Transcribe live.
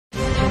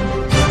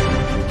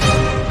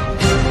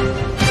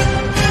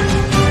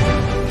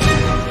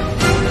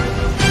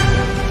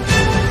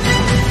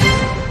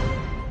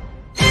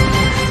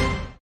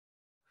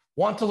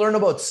Want to learn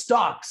about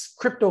stocks,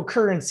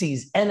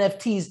 cryptocurrencies,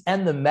 NFTs,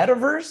 and the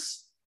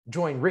metaverse?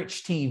 Join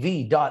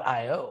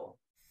richtv.io.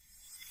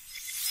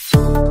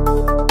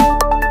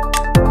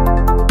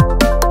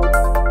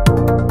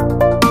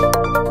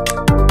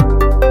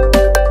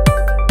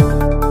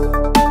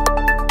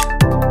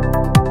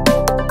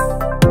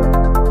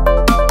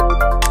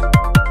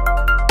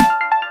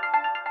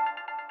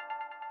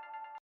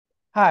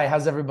 Hi,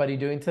 how's everybody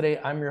doing today?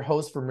 I'm your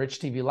host from Rich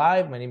TV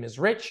Live. My name is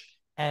Rich,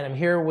 and I'm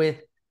here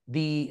with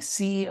the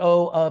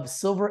CEO of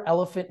Silver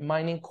Elephant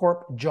Mining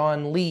Corp,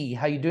 John Lee.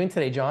 How you doing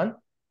today, John?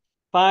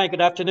 Fine, good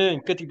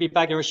afternoon. Good to be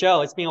back in your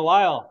show. It's been a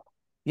while.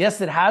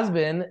 Yes, it has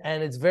been,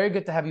 and it's very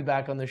good to have you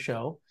back on the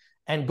show.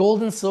 And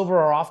gold and silver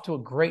are off to a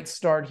great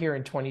start here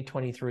in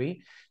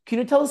 2023. Can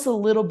you tell us a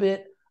little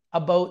bit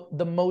about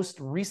the most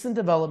recent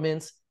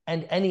developments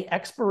and any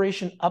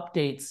exploration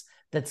updates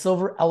that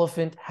Silver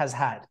Elephant has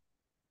had?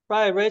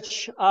 Right,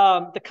 Rich.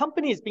 The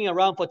company has been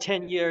around for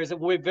 10 years,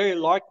 and we're very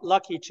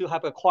lucky to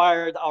have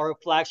acquired our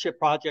flagship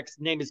project's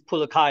name is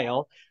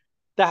Pulacayo,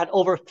 that had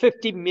over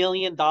 $50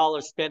 million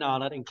spent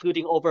on it,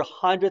 including over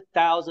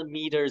 100,000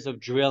 meters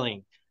of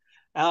drilling.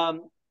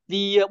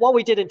 What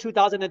we did in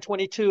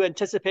 2022,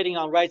 anticipating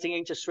on rising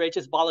interest rates,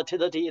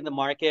 volatility in the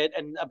market,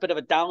 and a bit of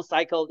a down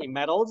cycle in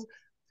metals,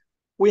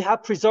 we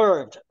have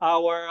preserved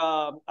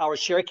our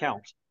share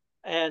count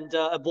and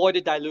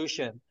avoided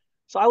dilution.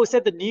 So I would say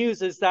the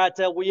news is that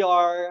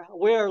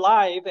we're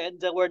alive, and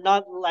we're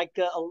not like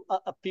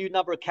a few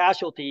number of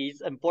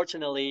casualties,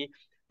 unfortunately,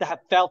 that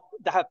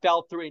have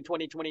fell through in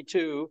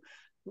 2022.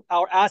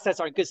 Our assets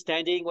are in good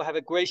standing. We have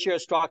a great share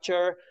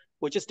structure.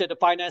 We just did a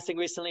financing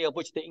recently, of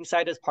which the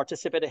insiders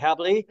participated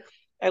heavily,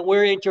 and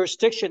we're in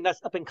jurisdiction that's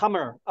up and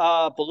comer,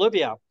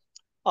 Bolivia,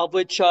 of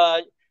which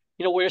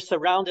we're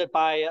surrounded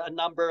by a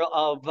number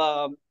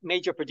of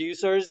major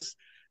producers.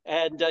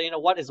 And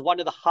what is one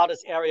of the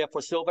hottest area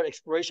for silver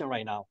exploration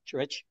right now,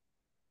 Rich?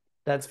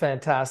 That's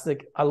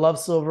fantastic. I love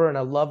silver and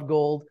I love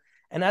gold.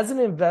 And as an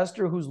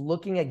investor who's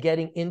looking at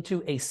getting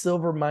into a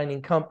silver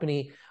mining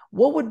company,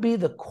 what would be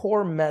the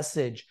core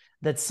message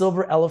that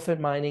Silver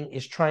Elephant Mining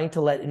is trying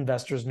to let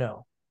investors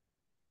know?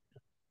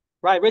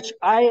 Right, Rich.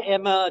 I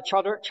am a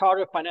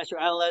chartered financial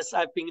analyst.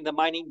 I've been in the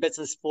mining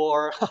business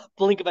for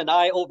blink of an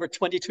eye over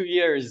 22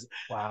 years.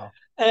 Wow.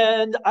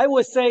 And I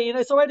would say,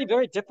 it's already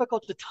very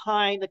difficult to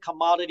time the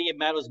commodity and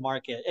metals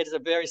market. It is a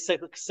very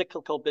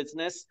cyclical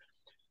business.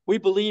 We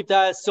believe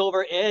that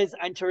silver is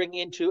entering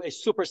into a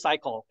super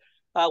cycle.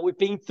 We've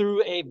been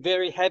through a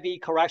very heavy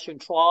correction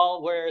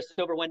trough where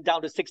silver went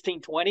down to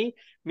 1620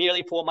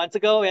 merely 4 months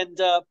ago. And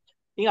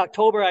in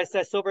October, I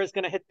said silver is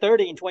going to hit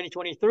 30 in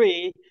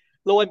 2023.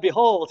 Lo and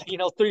behold,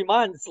 3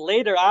 months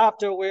later,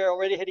 after we're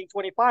already hitting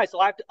 25. So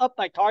I have to up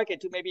my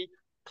target to maybe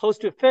close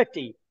to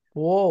 50.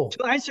 Whoa.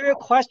 To answer your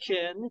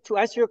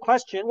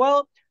question,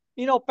 well,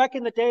 back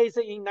in the days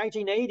in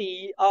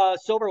 1980,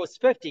 silver was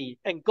 50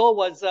 and gold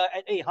was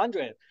at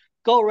 800.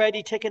 Gold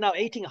already taken out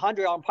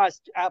 1800 on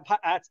past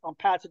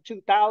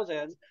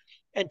 2000.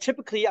 And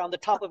typically on the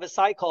top of a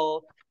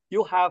cycle,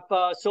 you have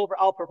silver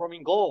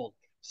outperforming gold.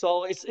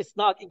 So it's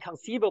not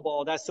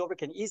inconceivable that silver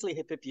can easily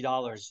hit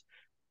 $50.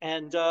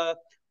 And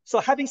so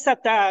having said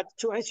that,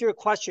 to answer your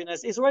question,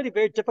 it's already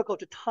very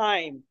difficult to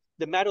time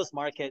the metals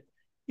market.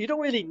 You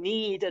don't really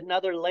need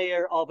another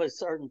layer of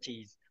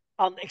uncertainties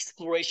on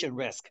exploration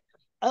risk,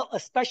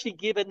 especially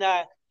given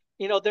that,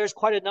 there's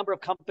quite a number of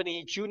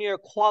companies, junior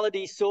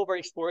quality silver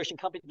exploration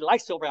companies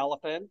like Silver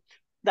Elephant,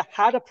 that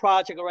had a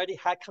project already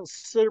had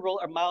considerable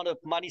amount of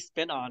money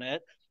spent on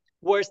it,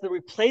 whereas the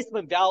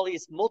replacement value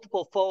is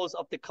multiple folds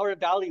of the current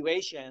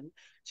valuation.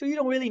 So you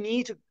don't really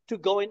need to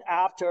go in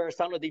after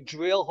some of the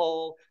drill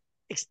hole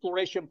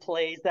exploration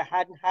plays that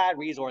hadn't had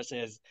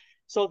resources.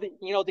 So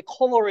the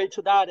corollary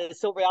to that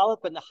is Silver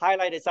Elephant. The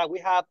highlight is that we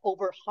have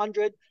over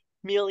 100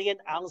 million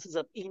ounces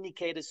of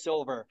indicated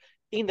silver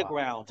in the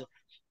ground.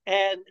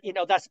 And,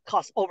 that's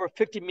cost over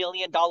 $50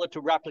 million to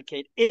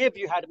replicate if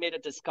you had made a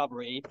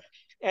discovery.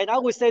 And I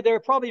would say there are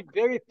probably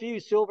very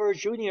few silver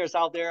juniors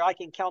out there, I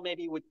can count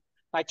maybe with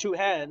my two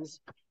hands,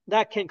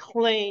 that can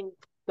claim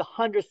the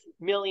 100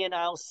 million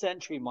ounce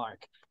century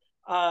mark.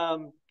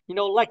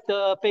 Like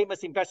the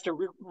famous investor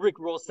Rick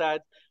Rose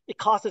said, it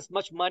costs as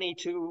much money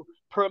to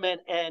permit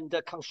and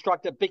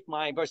construct a big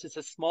mine versus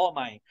a small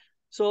mine.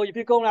 So if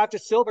you're going after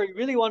silver, you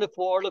really want to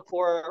look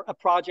for a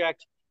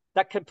project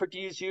that can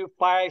produce you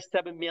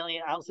 5-7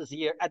 million ounces a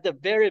year at the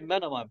very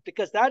minimum,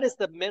 because that is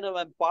the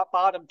minimum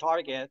bottom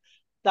target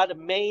that a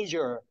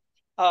major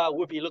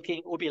would be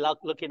looking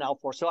out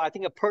for. So I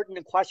think a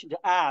pertinent question to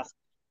ask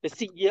the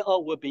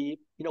CEO would be,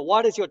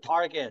 what is your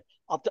target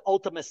of the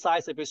ultimate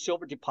size of your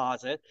silver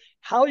deposit?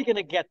 How are you going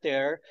to get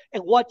there?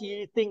 And what do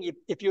you think,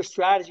 if your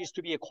strategy is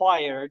to be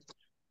acquired,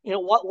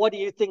 what do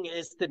you think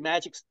is the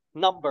magic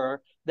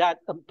number that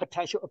a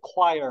potential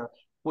acquirer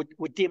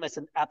would deem as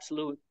an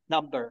absolute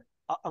number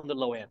on the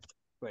low end,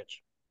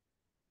 Rich?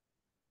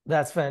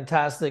 That's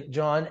fantastic,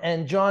 John.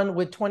 And John,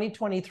 with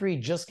 2023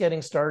 just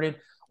getting started,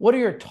 what are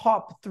your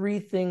top 3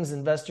 things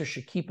investors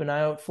should keep an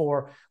eye out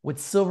for with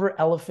Silver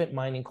Elephant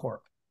Mining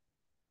Corp?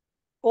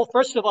 Well,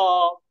 first of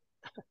all,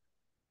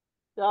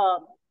 uh,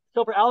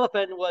 Silver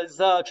Elephant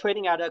was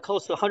trading at a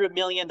close to $100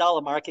 million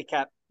market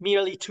cap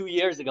merely 2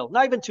 years ago.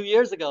 Not even 2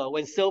 years ago,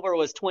 when silver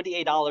was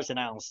 $28 an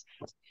ounce.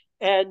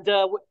 And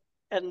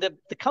the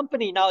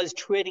company now is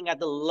trading at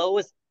the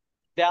lowest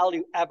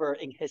value ever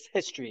in his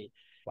history,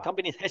 Wow.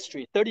 company's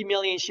history. 30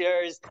 million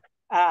shares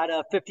at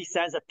 50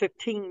 cents, a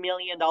 $15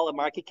 million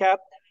market cap.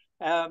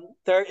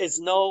 There's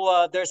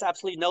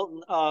absolutely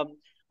no.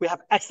 We have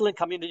excellent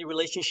community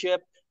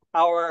relationship.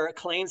 Our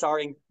claims are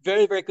in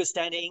very, very good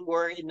standing.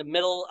 We're in the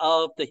middle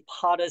of the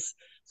hottest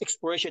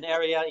exploration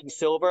area in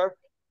silver.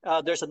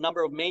 There's a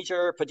number of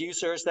major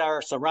producers that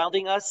are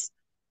surrounding us.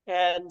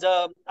 And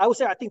I would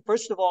say, I think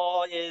first of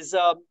all is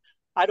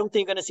I don't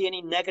think you're going to see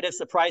any negative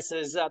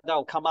surprises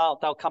that'll come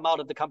out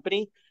of the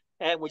company.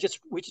 And we just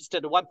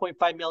did a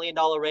 $1.5 million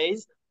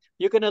raise.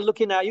 You're going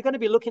to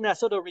be looking at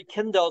sort of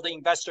rekindle the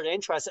investor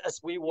interest as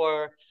we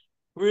were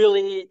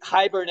really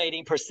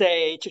hibernating per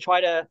se to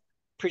try to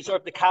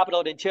preserve the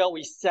capital until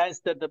we sense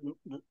that the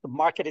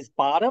market is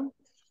bottom.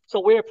 So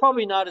we're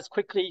probably not as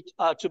quickly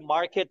to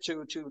market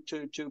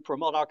to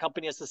promote our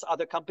company as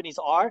other companies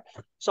are.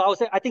 So I would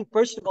say, I think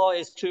first of all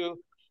is to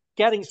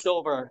getting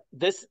silver.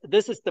 This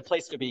is the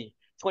place to be.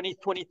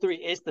 2023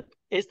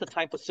 is the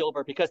time for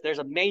silver because there's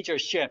a major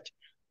shift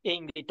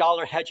in the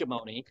dollar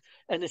hegemony.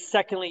 And the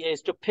secondly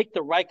is to pick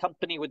the right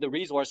company with the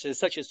resources,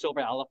 such as Silver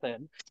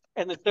Elephant.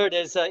 And the third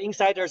is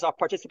insiders are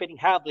participating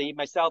heavily.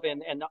 Myself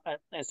and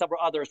several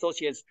other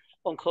associates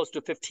own close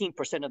to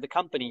 15% of the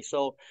company.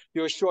 So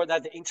you're sure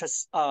that the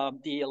interest,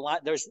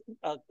 there's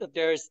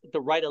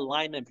the right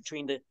alignment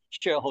between the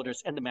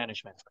shareholders and the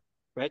management.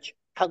 Rich,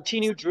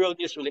 continue drill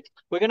this.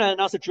 We're gonna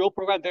announce a drill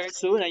program very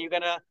soon,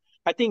 and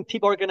I think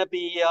people are gonna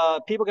be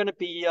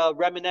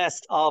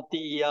reminiscent of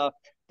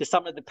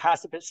some of the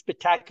past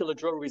spectacular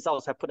drill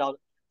results I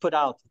put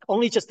out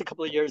only just a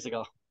couple of years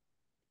ago.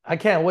 I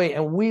can't wait.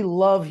 And we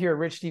love here at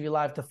Rich TV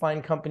Live to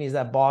find companies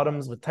at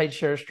bottoms with tight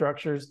share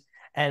structures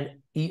and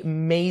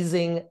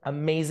amazing,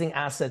 amazing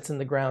assets in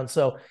the ground.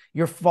 So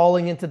you're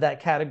falling into that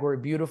category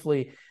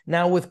beautifully.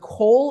 Now with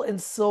coal and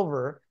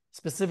silver,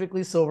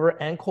 specifically silver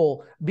and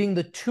coal, being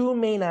the two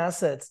main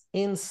assets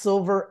in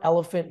Silver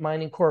Elephant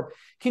Mining Corp,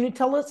 can you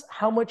tell us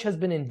how much has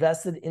been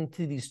invested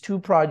into these two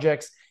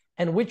projects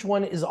and which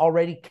one is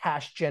already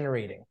cash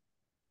generating?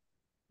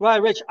 Right,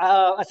 Rich.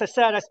 As I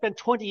said, I spent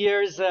 20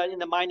 years in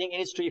the mining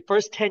industry.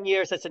 First 10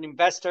 years as an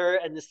investor,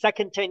 and the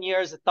second 10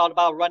 years I thought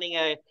about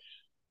running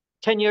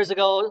 10 years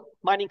ago,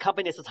 mining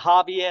company as a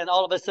hobby, and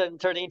all of a sudden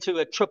turned into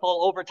a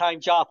triple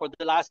overtime job for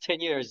the last 10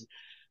 years.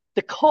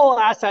 The coal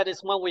asset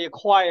is one we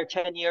acquired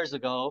 10 years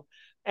ago,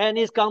 and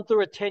it's gone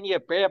through a 10-year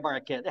bear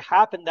market. It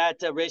happened that,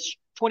 Rich,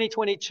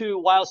 2022,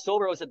 while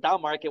silver was a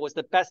down market, coal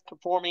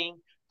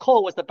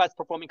was the best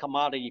performing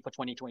commodity for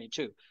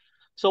 2022.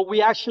 So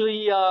we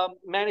actually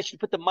managed to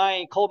put the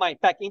coal mine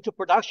back into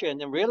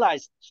production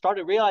and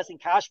started realizing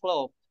cash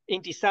flow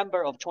in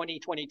December of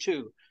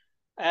 2022.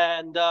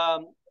 And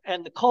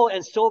the coal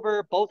and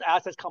silver, both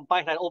assets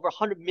combined, had over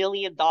 $100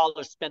 million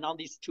spent on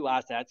these two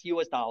assets,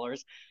 US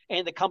dollars,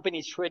 and the company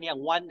is trading at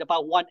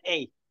about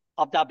 1/8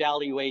 of that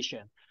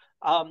valuation.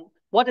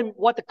 What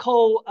the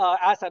coal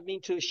asset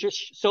means to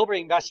silver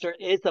investor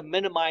is the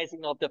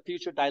minimizing of the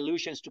future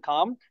dilutions to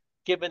come,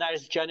 given that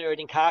it's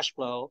generating cash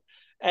flow.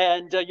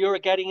 And you're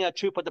getting a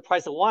two for the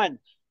price of one.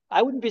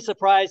 I wouldn't be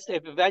surprised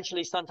if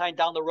eventually sometime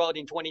down the road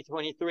in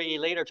 2023,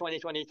 later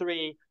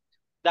 2023,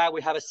 that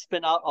we have a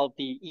spin out of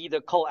the either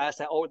coal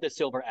asset or the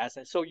silver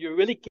asset. So you're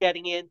really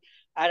getting in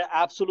at an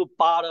absolute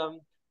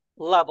bottom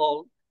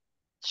level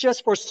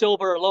just for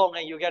silver alone,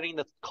 and you're getting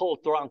the coal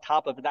thrown on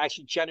top of it,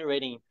 actually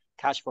generating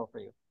cash flow for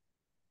you.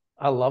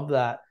 I love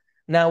that.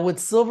 Now, with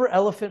Silver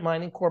Elephant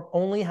Mining Corp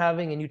only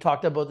having, and you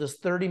talked about this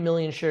 30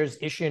 million shares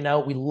issuing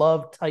out, we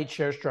love tight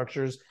share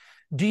structures.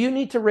 Do you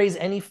need to raise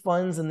any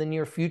funds in the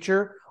near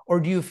future, or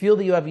do you feel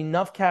that you have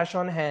enough cash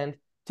on hand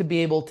to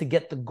be able to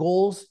get the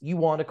goals you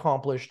want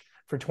accomplished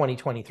for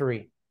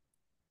 2023?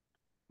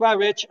 Right,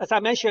 Rich. As I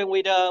mentioned,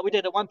 we did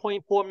a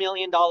 $1.4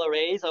 million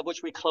raise, of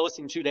which we closed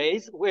in 2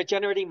 days. We're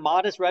generating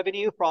modest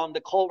revenue from the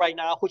coal right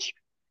now, which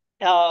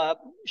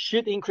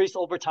should increase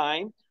over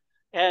time.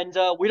 And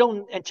we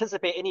don't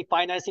anticipate any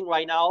financing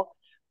right now.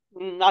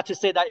 Not to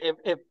say that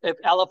if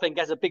Elephant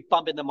gets a big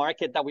bump in the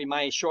market, that we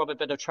might shore up a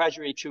bit of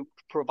treasury to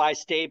provide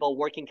stable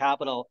working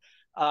capital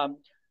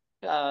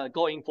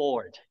going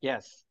forward.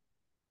 Yes.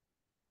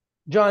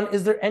 John,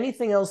 is there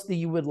anything else that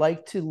you would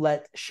like to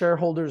let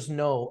shareholders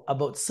know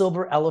about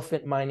Silver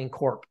Elephant Mining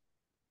Corp?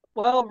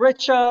 Well,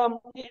 Rich,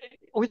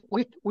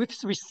 we've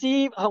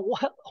received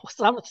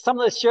some of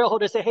the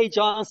shareholders say, "Hey,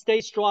 John,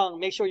 stay strong.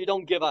 Make sure you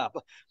don't give up."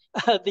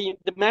 The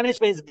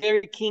management is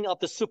very keen of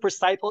the super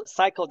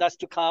cycle that's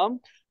to come.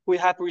 We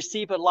have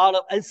received a lot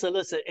of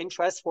unsolicited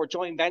interest for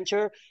joint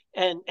venture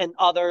and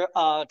other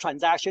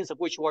transactions of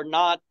which we're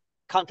not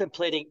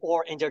contemplating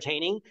or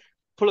entertaining.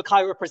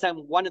 Pulacayo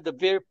represents one of the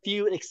very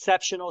few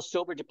exceptional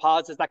silver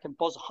deposits that can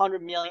boast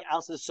 100 million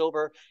ounces of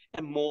silver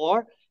and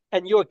more.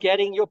 And you're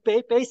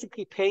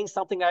basically paying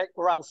something like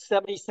around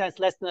 70 cents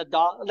less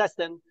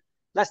than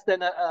well,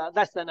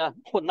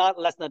 not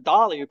less than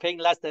 $1. You're paying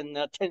less than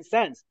 10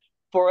 cents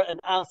for an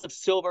ounce of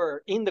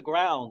silver in the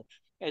ground.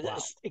 And Wow.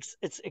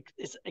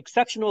 it's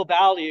exceptional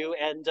value.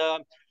 And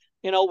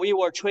we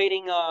were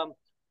trading.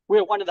 We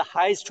were one of the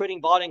highest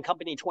trading volume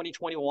company in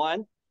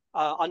 2021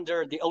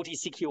 under the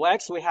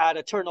OTCQX. We had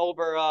a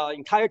turnover,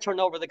 entire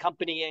turnover of the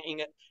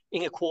company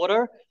in a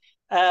quarter.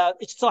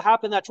 It so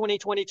happened that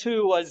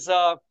 2022 was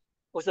a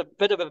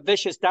bit of a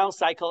vicious down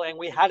cycle, and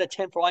we had a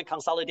 10-for-1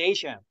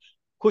 consolidation,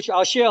 which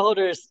our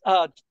shareholders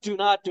do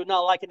not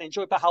like and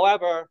enjoy. But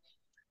however,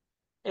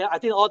 I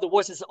think all the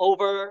worst is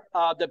over.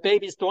 The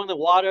baby's thrown in the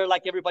water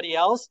like everybody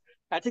else.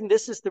 I think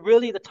this is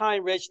really the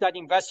time, Rich, that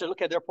investors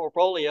look at their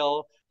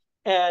portfolio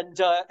and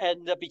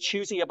be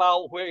choosy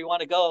about where you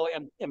want to go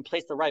and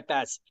place the right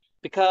bets,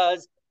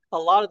 because a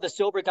lot of the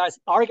silver guys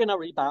are going to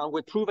rebound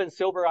with proven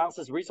silver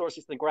ounces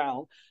resources in the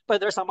ground, but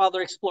there's some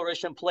other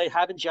exploration play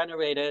haven't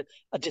generated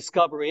a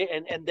discovery,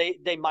 and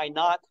they might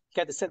not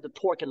get the sense of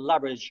torque and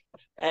leverage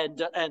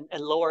and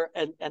lower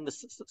and the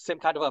same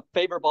kind of a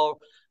favorable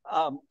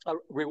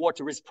reward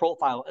to risk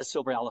profile as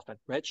Silver Elephant.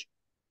 Rich?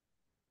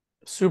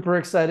 Super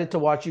excited to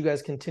watch you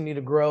guys continue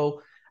to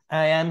grow.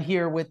 I am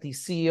here with the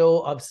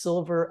CEO of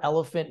Silver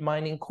Elephant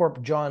Mining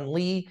Corp, John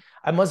Lee.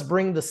 I must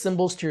bring the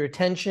symbols to your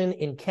attention.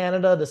 In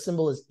Canada, the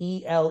symbol is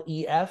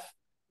ELEF.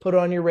 Put it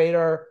on your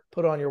radar,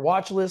 put it on your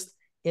watch list.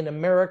 In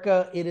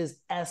America, it is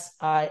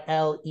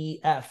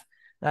SILEF.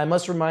 Now, I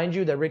must remind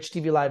you that Rich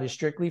TV Live is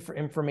strictly for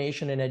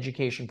information and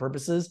education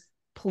purposes.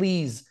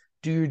 Please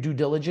do your due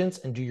diligence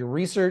and do your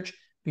research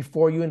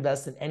before you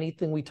invest in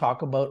anything we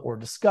talk about or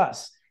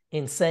discuss.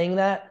 In saying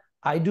that,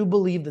 I do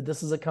believe that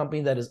this is a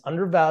company that is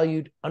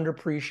undervalued,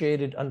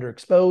 underappreciated,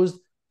 underexposed.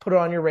 Put it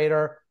on your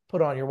radar,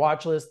 put it on your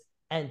watch list.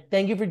 And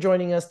thank you for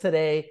joining us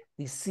today,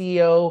 the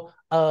CEO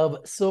of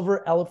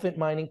Silver Elephant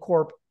Mining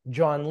Corp,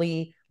 John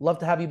Lee. Love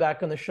to have you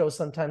back on the show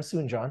sometime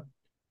soon, John.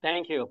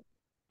 Thank you.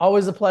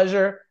 Always a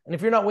pleasure. And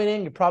if you're not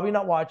winning, you're probably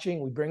not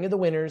watching. We bring you the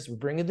winners, we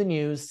bring you the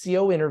news,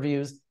 CEO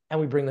interviews, and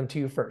we bring them to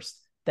you first.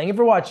 Thank you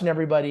for watching,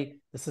 everybody.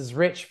 This is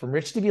Rich from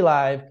Rich TV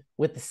Live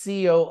with the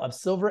CEO of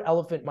Silver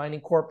Elephant Mining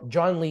Corp,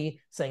 John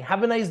Lee, saying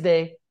have a nice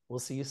day. We'll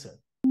see you soon.